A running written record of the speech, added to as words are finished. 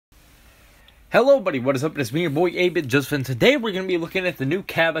Hello buddy, what is up? It's me, your boy 8-Bit Josephine. Today we're going to be looking at the new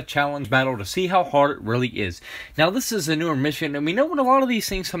Cabba challenge battle to see how hard it really is. Now this is a newer mission, and we know when a lot of these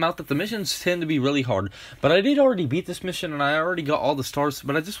things come out that the missions tend to be really hard. But I did already beat this mission, and I already got all the stars,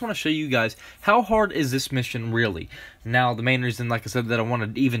 but I just want to show you guys how hard is this mission really. Now the main reason, like I said, that I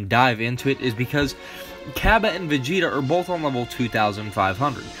want to even dive into it is because Cabba and Vegeta are both on level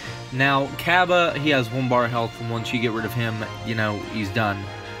 2,500. Now Cabba, he has 1 bar of health, and once you get rid of him, you know, he's done.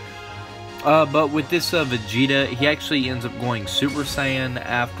 But with this Vegeta, he actually ends up going Super Saiyan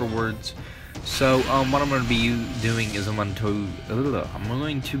afterwards. So what I'm going to be doing is I'm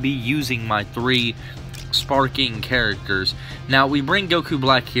going to be using my 3 sparking characters. Now we bring Goku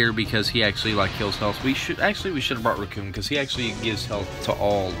Black here because he actually kills health. We should have brought Raccoon because he actually gives health to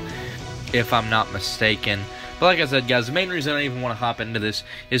all, if I'm not mistaken. But like I said, guys, the main reason I even want to hop into this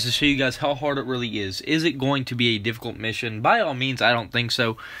is to show you guys how hard it really is. Is it going to be a difficult mission? By all means, I don't think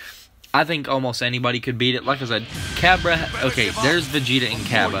so. I think almost anybody could beat it. Like I said, Cabba, okay, there's Vegeta and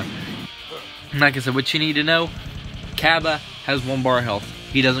Cabba. Like I said, what you need to know, Cabba has 1 bar of health.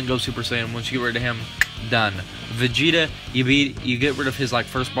 He doesn't go Super Saiyan. Once you get rid of him, done. Vegeta, you get rid of his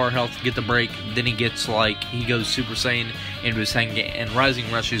first bar of health, get the break, then he gets he goes Super Saiyan into his second, and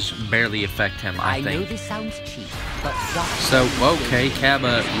Rising Rushes barely affect him, I think. I know this sounds cheap, but so, okay,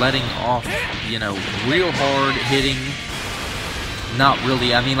 Cabba letting off, real hard hitting. Not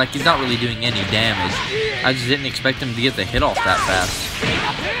really, I mean, he's not really doing any damage. I just didn't expect him to get the hit off that fast.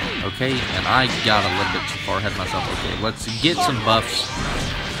 Okay, and I got a little bit too far ahead of myself. Okay, let's get some buffs.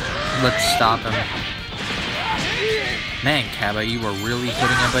 Let's stop him. Man, Cabba, you were really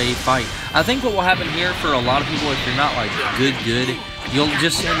putting up a fight. I think what will happen here for a lot of people, if you're not, good, you'll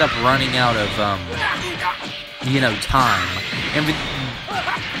just end up running out of, time. And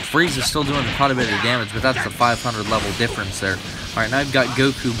Frieza's still doing quite a bit of damage, but that's the 500 level difference there. Alright, now I've got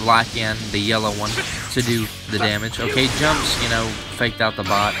Goku Black in, the yellow one, to do the damage. Okay, jumps, faked out the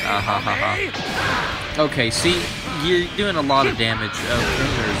bot. Okay, see, you're doing a lot of damage. Okay,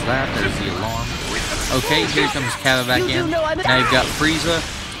 there's that, there's the alarm. Okay, here comes Cabba back in. Now you've got Frieza,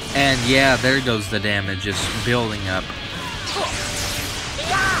 and yeah, there goes the damage, just building up.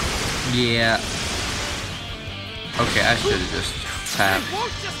 Yeah. Okay, I should have just tapped.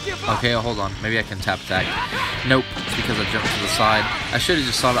 Okay, hold on. Maybe I can tap attack. Nope, it's because I jumped to the side. I should have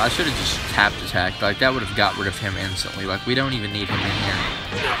just thought I should have just tapped attack. That would have got rid of him instantly. We don't even need him in here.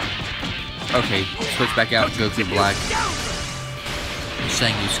 Okay, switch back out, Goku Black.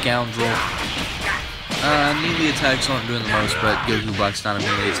 Saying you scoundrel. Melee attacks aren't doing the most, but Goku Black's not a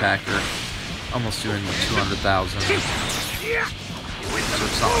melee attacker. Almost doing 200,000. So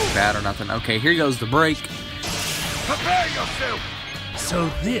it's not bad or nothing. Okay, here goes the break. Prepare yourself.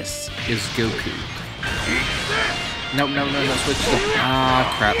 So this is Goku. No, switch to...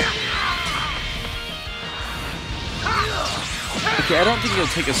 crap. Okay, I don't think he'll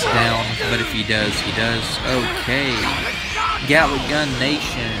take us down, but if he does, he does. Okay. Gatling Gun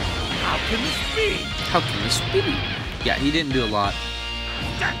Nation. How can this be? How can this be? Yeah, he didn't do a lot.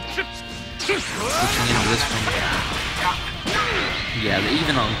 Switching into this one. Yeah,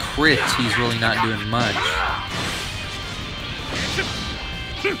 even on crits, he's really not doing much.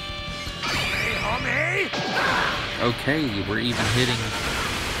 Okay, we're even hitting.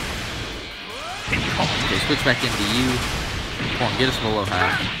 Okay, switch back into you. Come on, get us below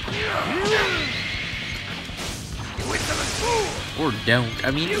half. Or don't.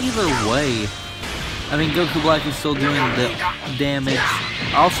 I mean, either way. I mean, Goku Black is still doing the damage.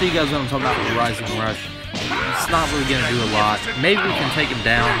 I'll show you guys what I'm talking about with Rising Rush. It's not really going to do a lot. Maybe we can take him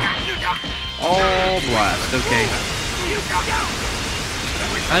down. All blast. Okay.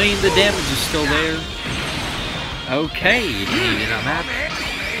 I mean, the damage is still there. Okay, needed a map.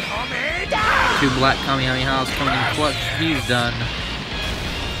 2 black Kamehamehas coming in clutch. He's done.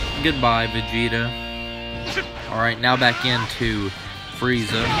 Goodbye, Vegeta. Alright, now back into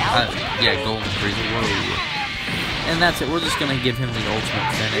Frieza. Yeah, Golden Frieza. Whoa. And that's it. We're just going to give him the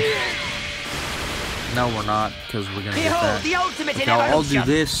ultimate finish. No, we're not, because we're going to get that. Okay, I'll do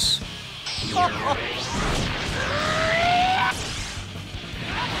this.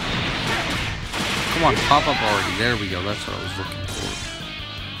 Come on, pop up already. There we go. That's what I was looking for.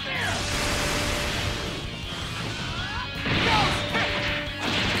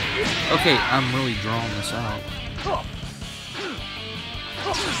 Okay, I'm really drawing this out.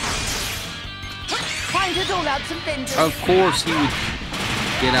 Of course, he would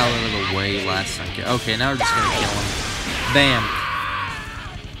get out of the way last second. Okay, now we're just gonna kill him. Bam.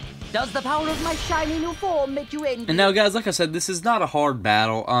 Does the power of my shiny new form make you angry? And now, guys, like I said, this is not a hard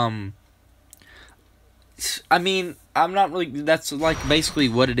battle. I mean, I'm not really, that's like basically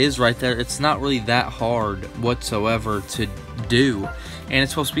what it is right there. It's not really that hard whatsoever to do, and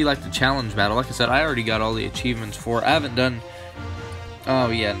it's supposed to be like the challenge battle. Like I said, I already got all the achievements for it. I haven't done, oh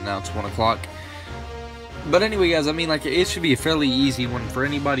yeah, now it's 1 o'clock. But anyway, guys, I mean, like, it should be a fairly easy one for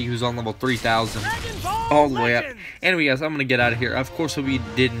anybody who's on level 3,000 all the way up. Anyway, guys, I'm going to get out of here. Of course, if you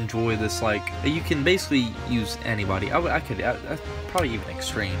did enjoy this, like, you can basically use anybody. I could probably even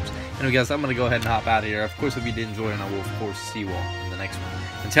extremes. Anyway, guys, I'm going to go ahead and hop out of here. Of course, if you did enjoy, and I will, of course, see you all in the next one.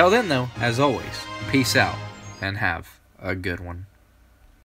 Until then, though, as always, peace out and have a good one.